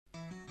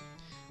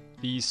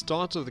The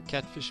start of the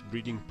catfish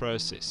breeding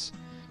process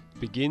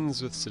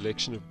begins with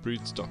selection of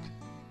broodstock.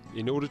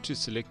 In order to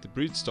select the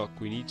broodstock,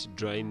 we need to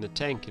drain the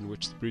tank in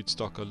which the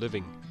broodstock are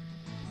living.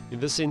 In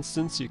this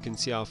instance, you can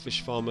see our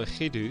fish farmer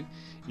Gedu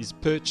is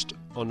perched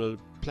on a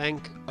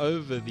plank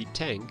over the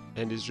tank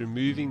and is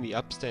removing the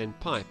upstand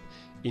pipe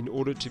in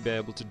order to be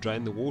able to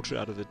drain the water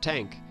out of the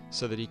tank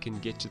so that he can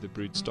get to the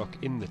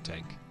broodstock in the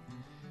tank.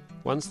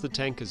 Once the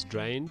tank is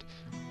drained,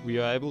 we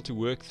are able to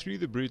work through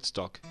the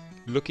broodstock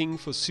looking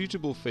for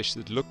suitable fish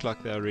that look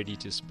like they are ready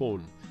to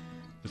spawn.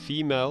 The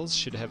females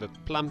should have a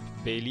plump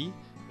belly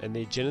and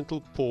their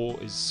genital paw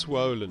is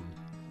swollen.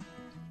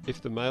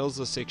 If the males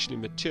are sexually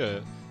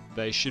mature,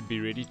 they should be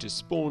ready to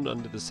spawn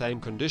under the same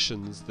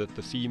conditions that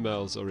the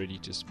females are ready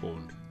to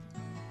spawn.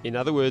 In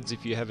other words,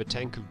 if you have a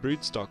tank of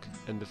broodstock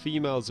and the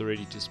females are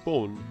ready to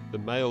spawn, the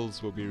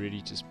males will be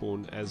ready to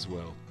spawn as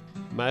well.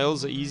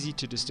 Males are easy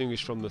to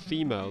distinguish from the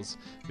females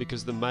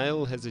because the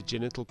male has a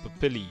genital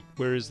papillae,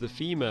 whereas the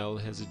female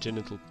has a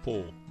genital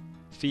paw.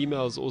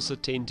 Females also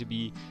tend to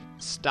be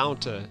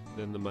stouter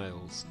than the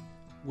males.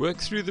 Work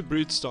through the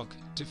broodstock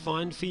to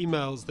find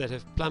females that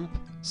have plump,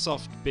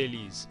 soft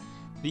bellies.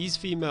 These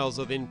females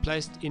are then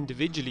placed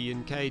individually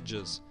in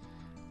cages.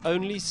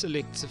 Only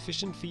select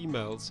sufficient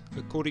females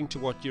according to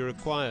what you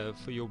require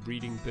for your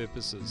breeding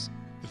purposes.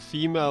 The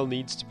female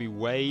needs to be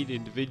weighed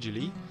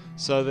individually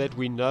so that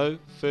we know,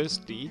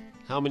 firstly,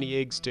 how many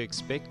eggs to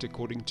expect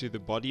according to the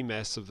body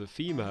mass of the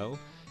female,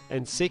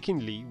 and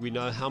secondly, we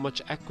know how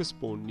much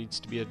aquaspawn needs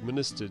to be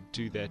administered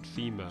to that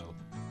female.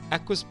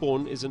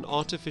 Aquaspawn is an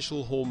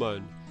artificial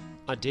hormone,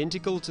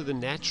 identical to the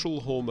natural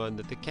hormone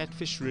that the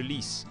catfish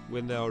release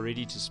when they are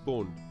ready to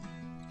spawn.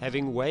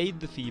 Having weighed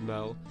the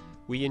female,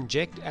 we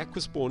inject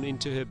aquaspawn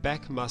into her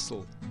back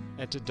muscle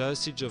at a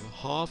dosage of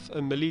 0.5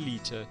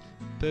 milliliter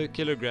per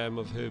kilogram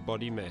of her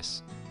body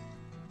mass.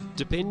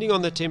 Depending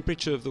on the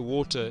temperature of the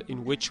water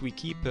in which we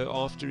keep her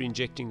after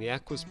injecting the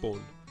aquaspawn,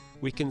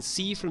 we can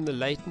see from the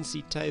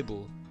latency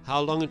table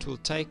how long it will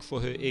take for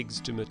her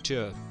eggs to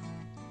mature.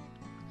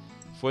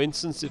 For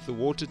instance, if the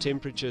water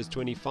temperature is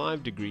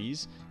 25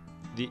 degrees,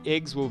 the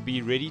eggs will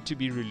be ready to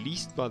be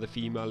released by the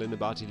female in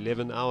about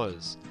 11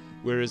 hours,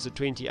 whereas at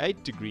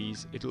 28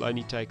 degrees it will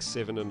only take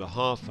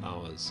 7.5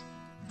 hours.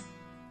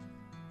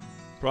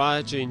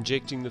 Prior to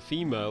injecting the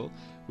female,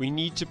 we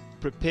need to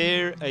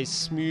prepare a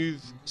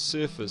smooth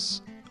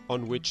surface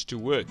on which to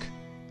work.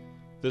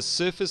 The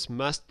surface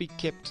must be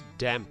kept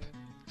damp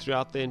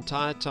throughout the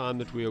entire time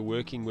that we are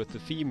working with the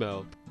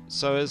female,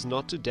 so as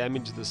not to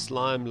damage the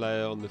slime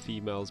layer on the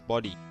female's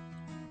body.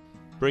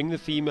 Bring the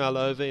female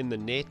over in the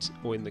net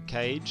or in the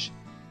cage,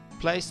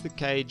 place the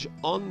cage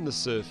on the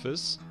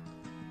surface,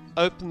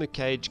 open the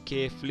cage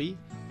carefully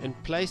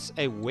and place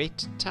a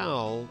wet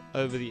towel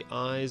over the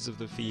eyes of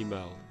the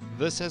female.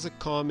 This has a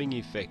calming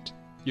effect.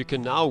 You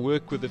can now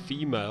work with the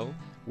female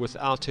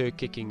without her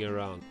kicking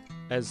around,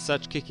 as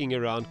such kicking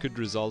around could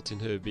result in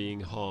her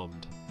being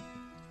harmed.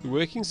 The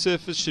working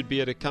surface should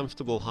be at a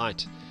comfortable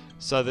height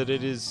so that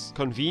it is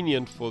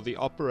convenient for the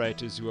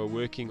operators who are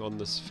working on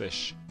this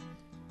fish.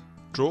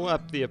 Draw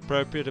up the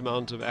appropriate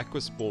amount of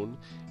aquaspawn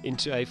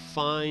into a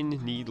fine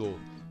needle.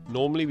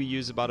 Normally we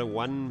use about a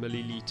 1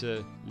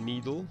 milliliter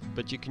needle,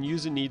 but you can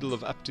use a needle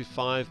of up to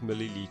 5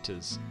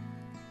 milliliters.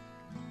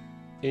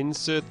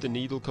 Insert the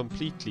needle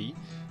completely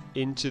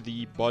into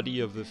the body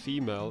of the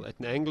female at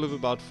an angle of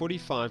about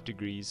 45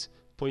 degrees,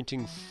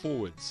 pointing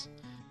forwards.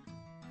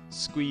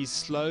 Squeeze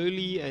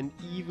slowly and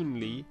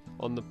evenly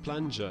on the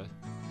plunger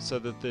so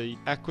that the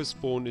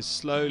aquaspawn is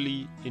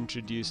slowly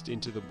introduced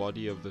into the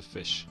body of the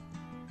fish.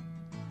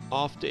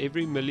 After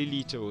every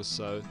milliliter or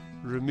so,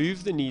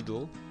 remove the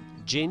needle,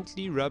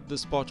 gently rub the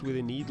spot where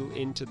the needle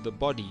entered the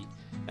body,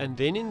 and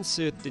then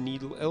insert the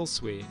needle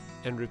elsewhere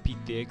and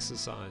repeat the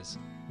exercise.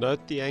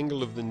 Note the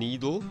angle of the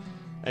needle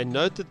and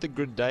note that the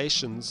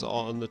gradations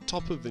are on the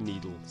top of the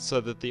needle so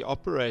that the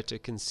operator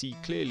can see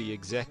clearly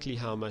exactly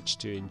how much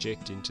to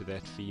inject into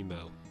that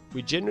female.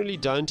 We generally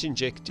don't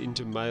inject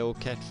into male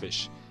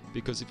catfish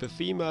because if a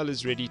female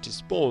is ready to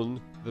spawn,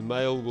 the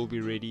male will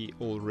be ready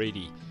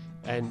already.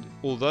 And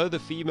although the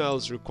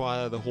females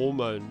require the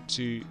hormone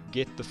to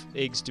get the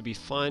eggs to be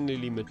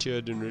finally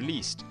matured and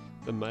released,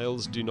 the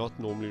males do not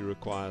normally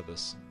require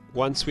this.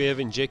 Once we have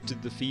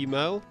injected the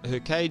female, her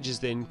cage is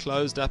then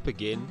closed up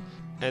again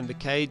and the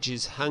cage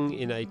is hung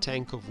in a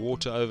tank of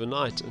water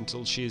overnight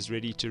until she is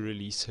ready to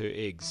release her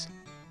eggs.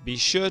 Be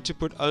sure to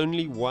put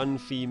only one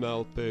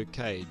female per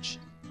cage.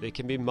 There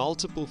can be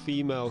multiple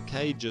female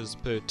cages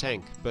per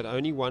tank, but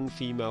only one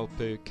female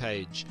per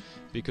cage,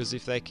 because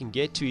if they can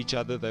get to each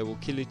other, they will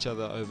kill each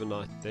other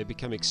overnight. They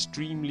become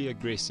extremely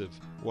aggressive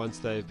once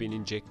they have been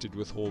injected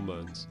with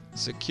hormones.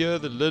 Secure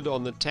the lid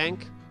on the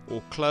tank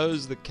or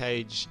close the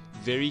cage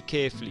very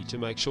carefully to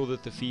make sure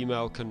that the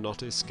female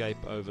cannot escape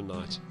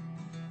overnight.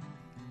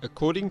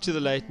 According to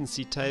the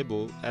latency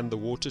table and the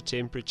water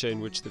temperature in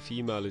which the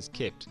female is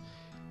kept,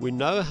 we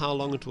know how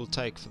long it will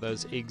take for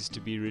those eggs to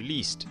be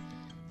released.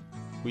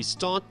 We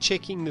start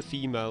checking the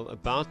female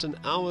about an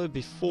hour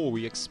before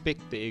we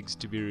expect the eggs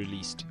to be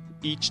released.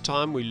 Each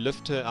time we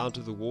lift her out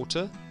of the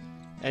water,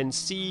 and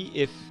see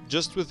if,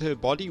 just with her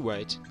body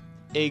weight,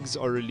 eggs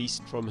are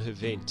released from her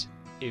vent.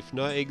 If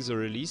no eggs are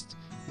released,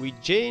 we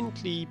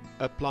gently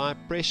apply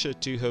pressure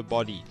to her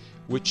body,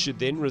 which should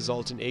then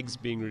result in eggs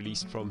being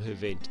released from her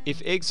vent.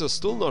 If eggs are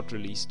still not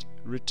released,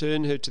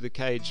 return her to the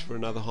cage for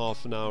another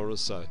half an hour or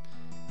so.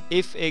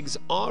 If eggs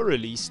are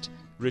released,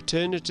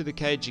 return her to the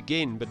cage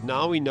again, but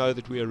now we know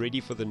that we are ready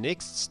for the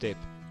next step,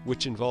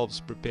 which involves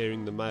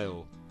preparing the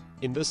male.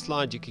 In this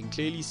slide you can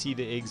clearly see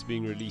the eggs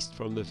being released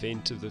from the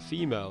vent of the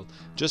female,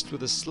 just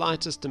with the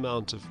slightest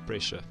amount of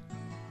pressure.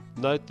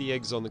 Note the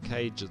eggs on the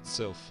cage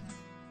itself.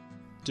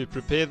 To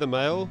prepare the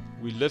male,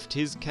 we lift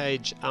his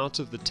cage out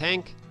of the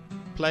tank,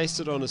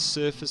 place it on a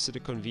surface at a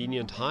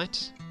convenient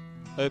height,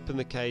 open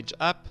the cage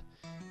up,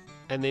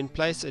 and then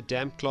place a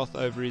damp cloth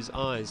over his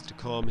eyes to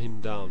calm him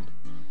down.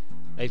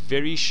 A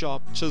very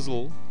sharp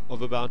chisel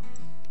of about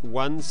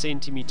 1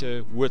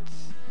 centimeter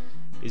width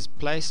is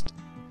placed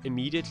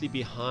immediately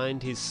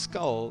behind his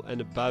skull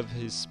and above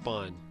his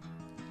spine.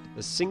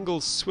 A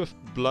single swift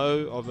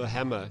blow of a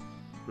hammer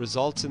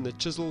results in the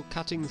chisel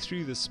cutting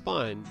through the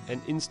spine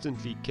and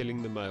instantly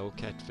killing the male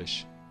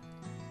catfish.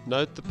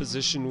 Note the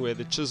position where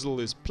the chisel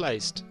is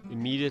placed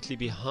immediately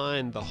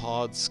behind the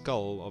hard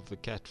skull of the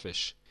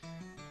catfish.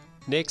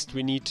 Next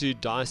we need to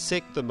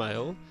dissect the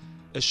male,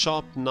 a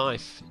sharp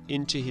knife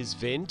into his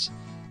vent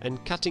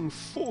and cutting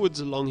forwards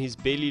along his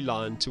belly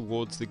line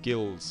towards the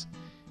gills.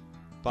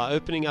 By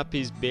opening up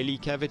his belly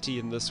cavity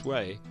in this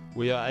way,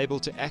 we are able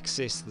to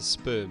access the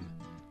sperm.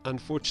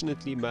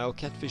 Unfortunately, male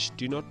catfish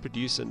do not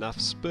produce enough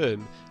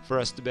sperm for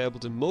us to be able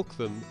to milk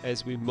them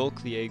as we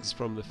milk the eggs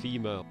from the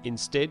female.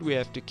 Instead, we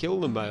have to kill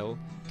the male,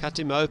 cut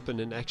him open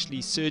and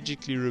actually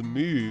surgically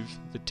remove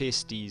the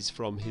testes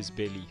from his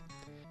belly.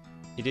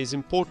 It is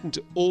important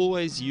to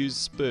always use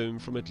sperm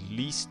from at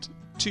least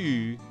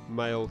 2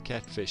 male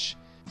catfish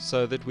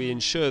so that we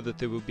ensure that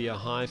there will be a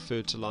high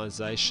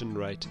fertilization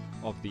rate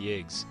of the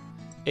eggs.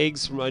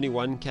 Eggs from only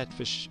 1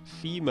 catfish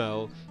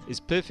female is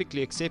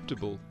perfectly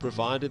acceptable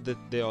provided that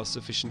there are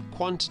sufficient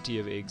quantity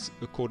of eggs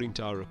according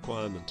to our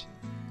requirement.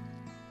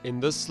 In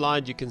this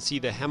slide you can see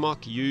the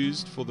hammock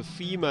used for the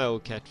female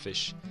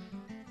catfish.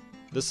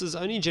 This is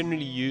only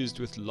generally used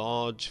with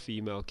large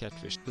female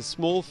catfish. The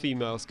small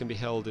females can be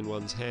held in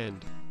one's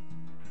hand.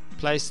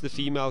 Place the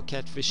female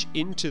catfish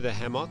into the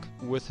hammock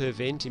with her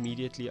vent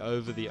immediately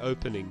over the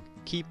opening.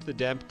 Keep the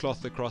damp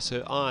cloth across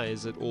her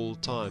eyes at all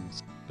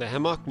times. The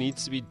hammock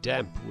needs to be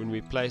damp when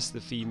we place the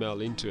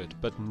female into it,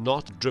 but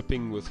not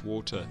dripping with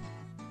water.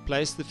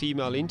 Place the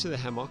female into the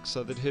hammock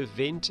so that her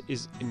vent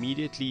is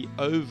immediately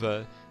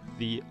over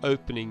the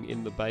opening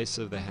in the base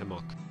of the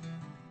hammock.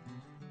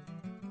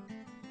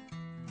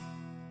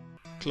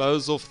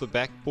 Close off the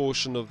back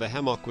portion of the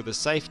hammock with a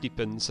safety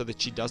pin so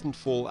that she doesn't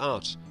fall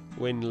out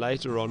when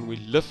later on we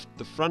lift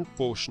the front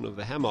portion of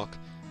the hammock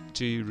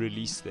to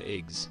release the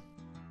eggs.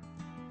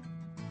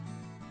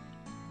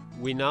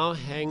 We now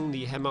hang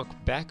the hammock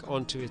back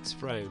onto its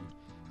frame,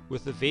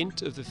 with the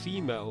vent of the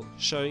female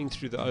showing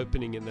through the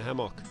opening in the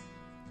hammock.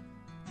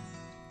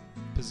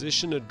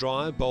 Position a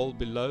dry bowl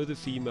below the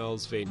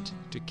female's vent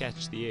to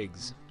catch the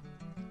eggs.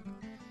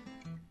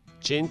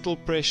 Gentle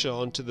pressure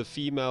onto the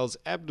female's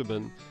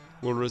abdomen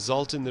will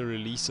result in the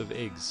release of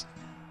eggs.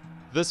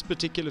 This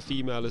particular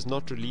female is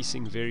not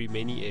releasing very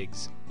many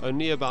eggs,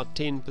 only about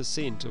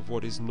 10% of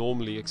what is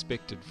normally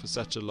expected for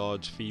such a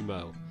large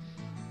female.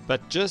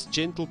 But just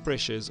gentle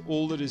pressure is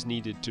all that is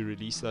needed to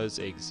release those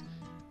eggs.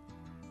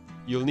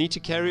 You'll need to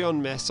carry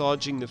on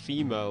massaging the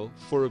female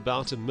for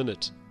about a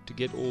minute to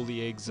get all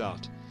the eggs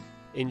out.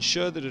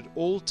 Ensure that at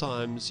all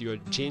times you are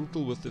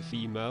gentle with the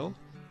female,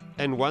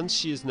 and once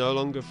she is no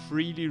longer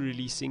freely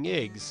releasing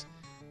eggs,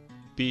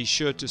 be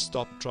sure to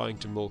stop trying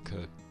to milk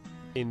her.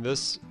 In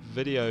this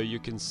video you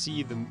can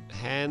see the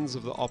hands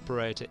of the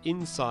operator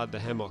inside the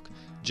hammock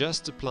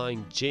just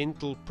applying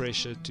gentle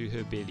pressure to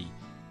her belly,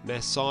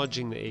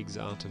 massaging the eggs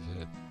out of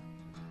her.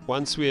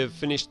 Once we have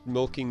finished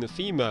milking the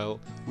female,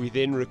 we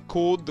then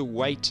record the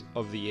weight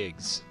of the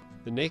eggs.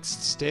 The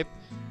next step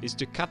is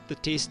to cut the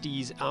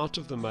testes out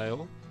of the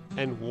male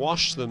and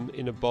wash them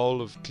in a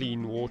bowl of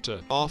clean water.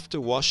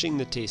 After washing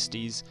the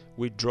testes,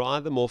 we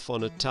dry them off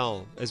on a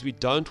towel, as we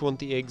don't want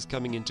the eggs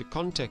coming into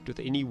contact with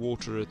any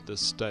water at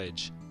this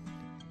stage.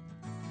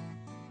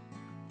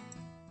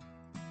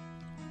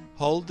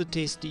 Hold the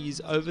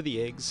testes over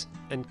the eggs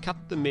and cut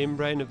the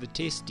membrane of the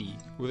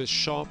testes with a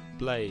sharp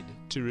blade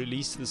to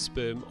release the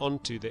sperm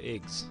onto the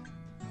eggs.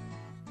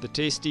 The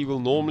testes will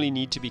normally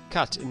need to be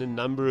cut in a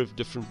number of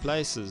different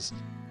places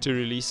to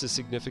release a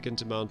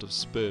significant amount of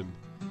sperm.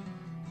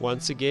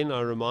 Once again,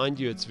 I remind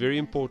you it's very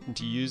important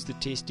to use the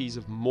testes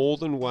of more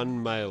than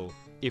one male.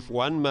 If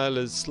one male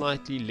is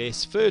slightly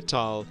less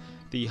fertile,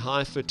 the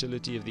high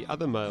fertility of the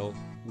other male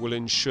will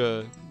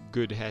ensure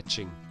good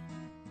hatching.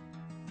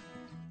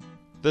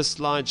 This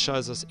slide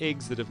shows us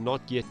eggs that have not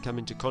yet come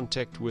into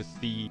contact with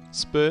the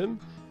sperm.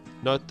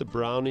 Note the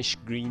brownish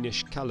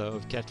greenish color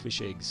of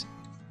catfish eggs.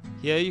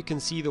 Here you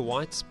can see the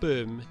white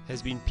sperm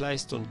has been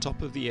placed on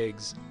top of the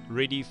eggs,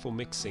 ready for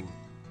mixing.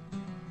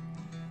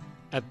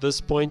 At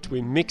this point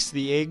we mix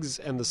the eggs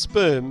and the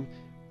sperm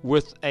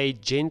with a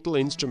gentle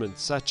instrument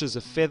such as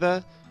a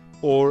feather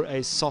or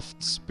a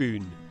soft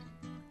spoon.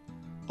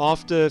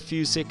 After a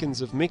few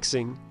seconds of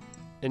mixing,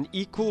 an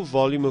equal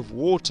volume of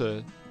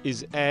water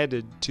is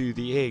added to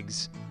the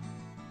eggs.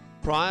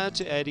 Prior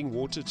to adding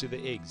water to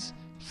the eggs,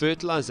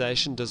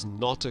 fertilization does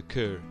not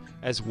occur,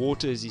 as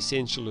water is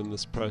essential in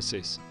this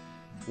process.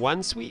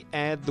 Once we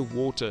add the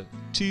water,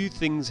 two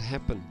things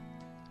happen.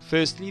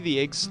 Firstly,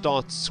 the eggs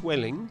start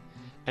swelling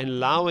and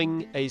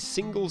allowing a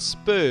single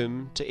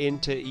sperm to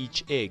enter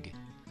each egg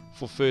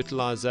for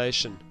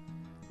fertilization.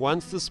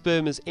 Once the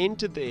sperm has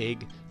entered the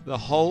egg, the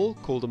hole,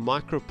 called a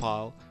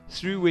micropyle,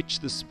 through which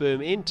the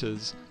sperm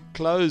enters,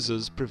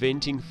 closes,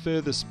 preventing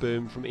further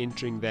sperm from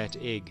entering that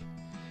egg.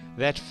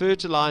 That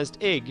fertilized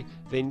egg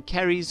then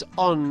carries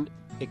on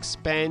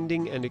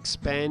expanding and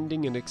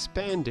expanding and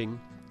expanding,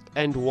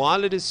 and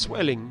while it is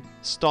swelling,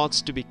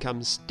 starts to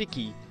become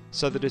sticky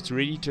so that it's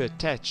ready to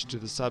attach to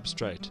the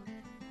substrate.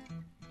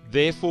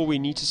 Therefore, we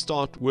need to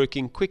start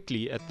working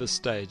quickly at this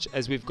stage,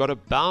 as we've got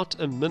about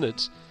a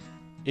minute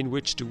in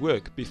which to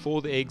work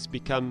before the eggs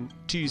become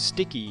too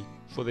sticky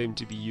for them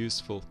to be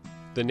useful.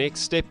 The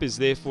next step is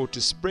therefore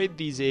to spread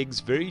these eggs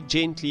very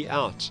gently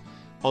out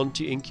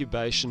onto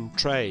incubation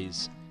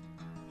trays.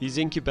 These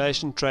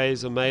incubation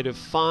trays are made of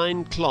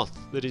fine cloth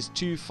that is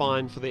too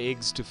fine for the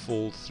eggs to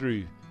fall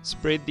through.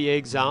 Spread the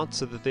eggs out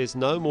so that there's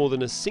no more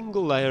than a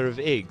single layer of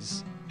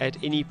eggs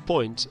at any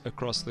point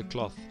across the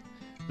cloth.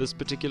 This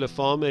particular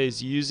farmer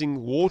is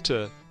using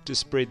water to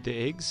spread the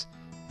eggs.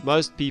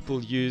 Most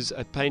people use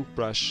a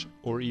paintbrush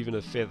or even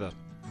a feather.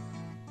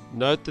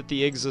 Note that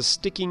the eggs are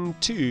sticking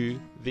to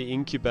the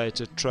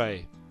incubator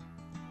tray.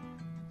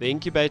 The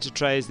incubator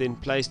tray is then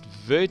placed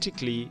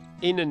vertically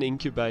in an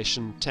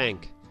incubation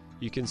tank.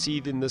 You can see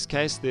that in this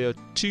case there are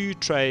two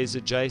trays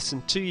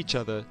adjacent to each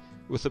other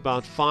with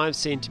about 5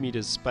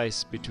 centimeters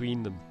space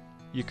between them.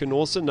 You can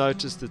also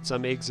notice that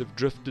some eggs have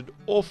drifted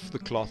off the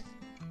cloth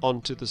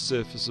onto the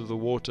surface of the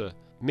water.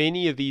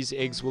 Many of these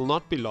eggs will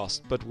not be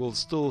lost but will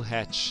still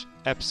hatch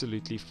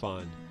absolutely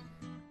fine.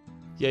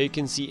 Here you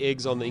can see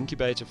eggs on the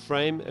incubator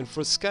frame, and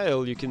for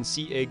scale you can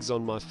see eggs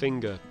on my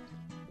finger.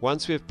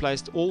 Once we have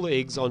placed all the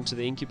eggs onto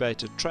the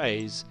incubator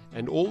trays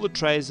and all the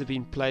trays have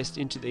been placed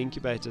into the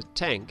incubator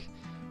tank,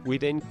 we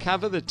then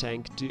cover the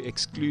tank to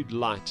exclude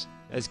light,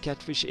 as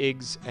catfish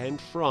eggs and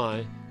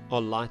fry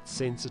are light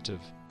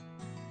sensitive.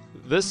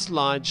 This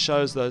slide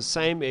shows those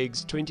same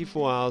eggs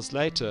 24 hours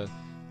later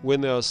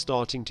when they are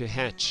starting to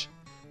hatch.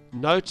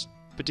 Note,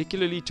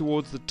 particularly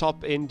towards the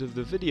top end of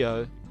the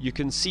video, you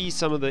can see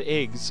some of the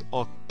eggs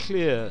are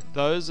clear.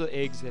 Those are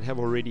eggs that have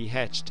already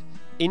hatched.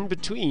 In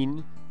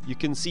between, you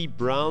can see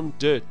brown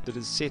dirt that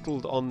has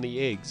settled on the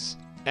eggs.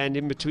 And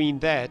in between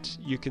that,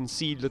 you can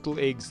see little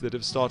eggs that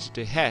have started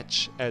to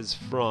hatch as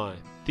fry.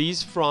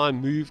 These fry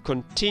move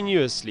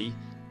continuously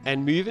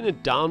and move in a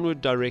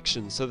downward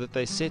direction so that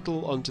they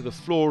settle onto the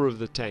floor of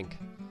the tank.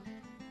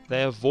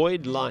 They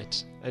avoid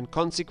light and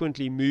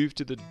consequently move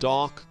to the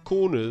dark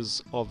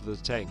corners of the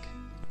tank.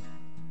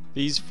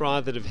 These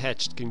fry that have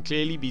hatched can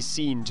clearly be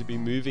seen to be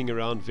moving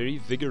around very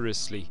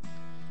vigorously.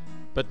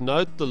 But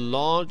note the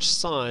large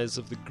size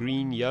of the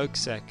green yolk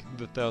sac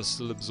that they are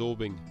still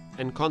absorbing,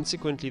 and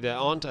consequently they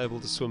aren't able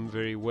to swim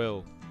very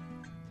well.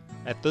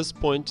 At this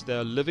point they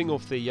are living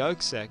off their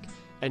yolk sac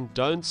and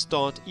don't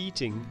start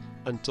eating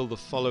until the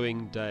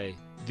following day.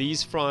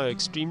 These fry are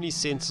extremely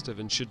sensitive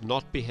and should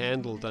not be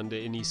handled under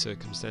any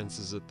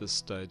circumstances at this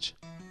stage.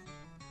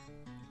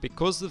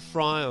 Because the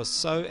fry are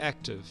so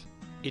active,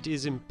 it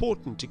is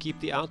important to keep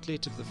the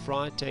outlet of the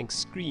fry tank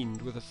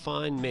screened with a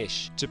fine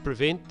mesh to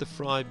prevent the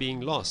fry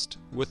being lost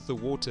with the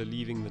water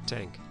leaving the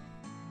tank.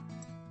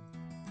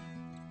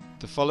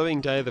 The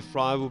following day the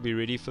fry will be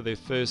ready for their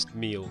first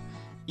meal.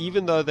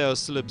 Even though they are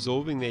still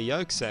absorbing their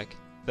yolk sac,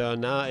 they are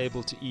now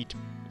able to eat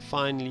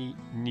finely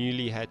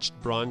newly hatched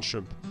brine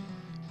shrimp.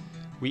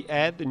 We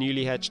add the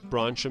newly hatched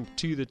brine shrimp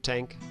to the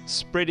tank,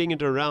 spreading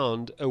it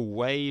around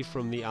away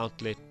from the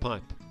outlet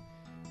pipe.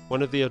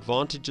 One of the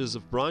advantages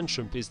of brine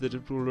shrimp is that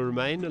it will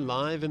remain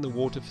alive in the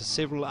water for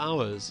several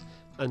hours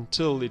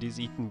until it is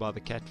eaten by the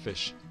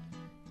catfish.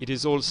 It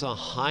is also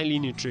highly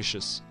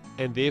nutritious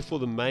and therefore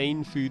the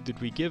main food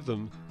that we give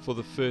them for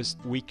the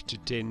first week to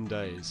 10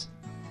 days.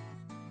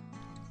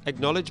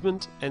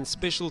 Acknowledgement and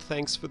special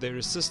thanks for their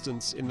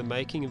assistance in the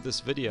making of this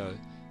video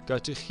go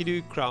to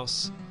Gidu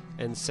Kraus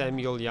and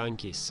Samuel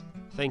Yankis.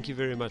 Thank you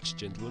very much,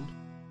 gentlemen.